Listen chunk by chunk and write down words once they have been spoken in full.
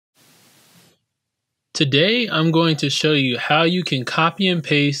Today, I'm going to show you how you can copy and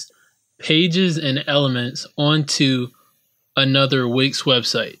paste pages and elements onto another Wix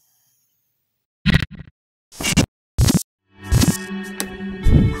website.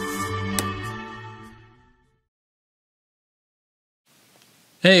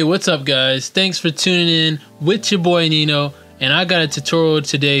 Hey, what's up guys? Thanks for tuning in with your boy Nino, and I got a tutorial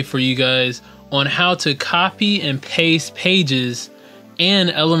today for you guys on how to copy and paste pages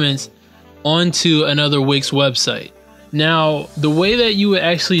and elements onto another Wix website. Now, the way that you would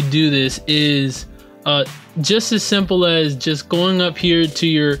actually do this is just as simple as just going up here to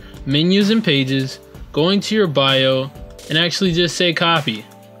your menus and pages, going to your bio, and actually just say copy.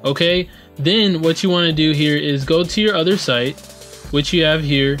 Okay, then what you want to do here is go to your other site, which you have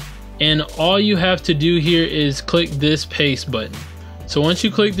here, and all you have to do here is click this paste button. So once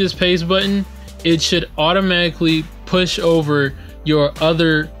you click this paste button, it should automatically push over your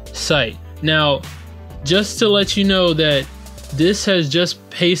other site. Now, just to let you know that this has just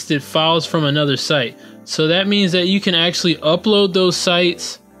pasted files from another site. So that means that you can actually upload those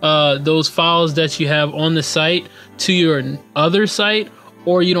sites, those files that you have on the site to your other site,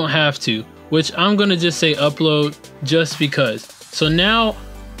 or you don't have to, which I'm gonna just say upload just because. So now,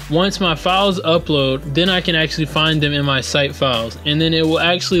 once my files upload, then I can actually find them in my site files, and then it will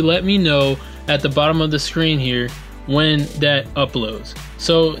actually let me know at the bottom of the screen here when that uploads.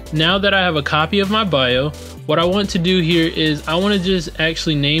 So now that I have a copy of my bio, what I want to do here is I want to just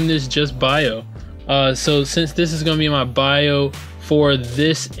actually name this just bio. So since this is going to be my bio for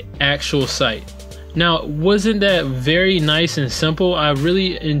this actual site. Now, wasn't that very nice and simple? I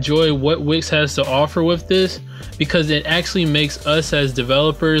really enjoy what Wix has to offer with this, because it actually makes us as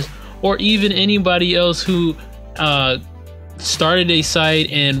developers, or even anybody else who started a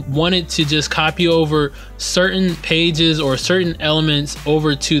site and wanted to just copy over certain pages or certain elements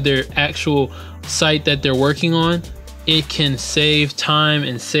over to their actual site that they're working on, it can save time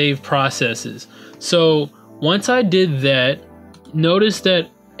and save processes. So once I did that, notice that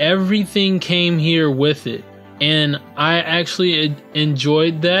everything came here with it, and I actually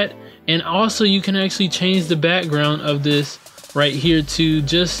enjoyed that. And also you can actually change the background of this right here to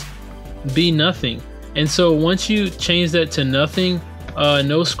just be nothing. And so once you change that to nothing,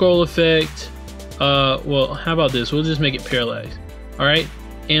 no scroll effect, well, how about this? We'll just make it parallax. All right.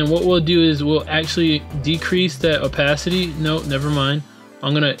 And what we'll do is we'll actually decrease that opacity. No, never mind.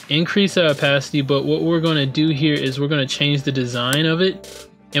 I'm going to increase that opacity, but what we're going to do here is we're going to change the design of it,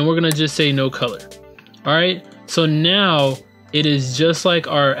 and we're going to just say no color. All right. So now it is just like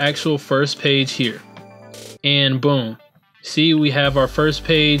our actual first page here, and boom. See, we have our first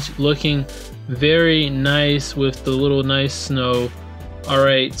page looking very nice with the little nice snow. All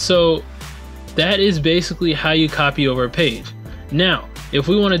right, so that is basically how you copy over a page. Now, if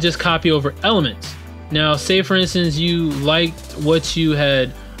we want to just copy over elements, now say for instance you liked what you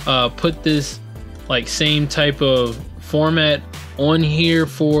had put this like same type of format on here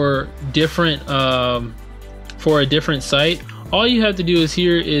for different for a different site, all you have to do is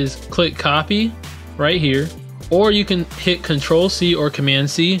here is click copy right here, or you can hit Control C or Command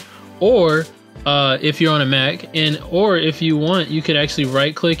C, or if you're on a Mac, or if you want, you could actually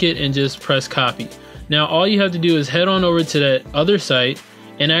right click it and just press copy. Now all you have to do is head on over to that other site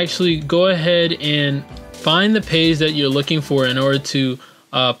and actually go ahead and find the page that you're looking for in order to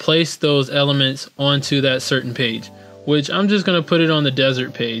place those elements onto that certain page, which I'm just going to put it on the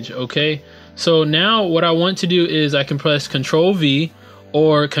desert page. Okay, so now what I want to do is I can press Control V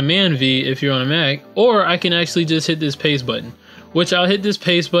or Command V if you're on a Mac, or I can actually just hit this paste button, which I'll hit this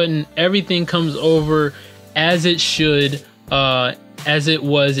paste button. Everything comes over as it should, as it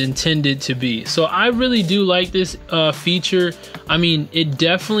was intended to be. So I really do like this feature. I mean, it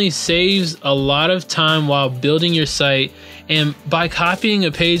definitely saves a lot of time while building your site, and by copying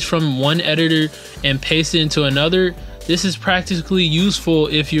a page from one editor and paste it into another, this is practically useful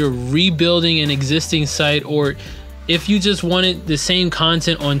if you're rebuilding an existing site, or if you just wanted the same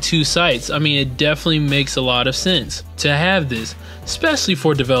content on two sites. I mean, it definitely makes a lot of sense to have this, especially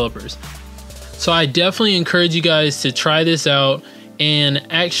for developers. So I definitely encourage you guys to try this out and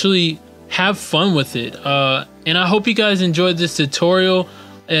actually have fun with it. And I hope you guys enjoyed this tutorial.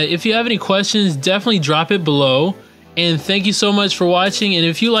 If you have any questions, definitely drop it below. And thank you so much for watching. And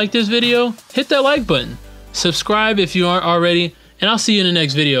if you like this video, hit that like button. Subscribe if you aren't already. And I'll see you in the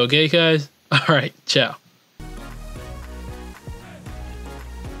next video, okay guys? All right, ciao.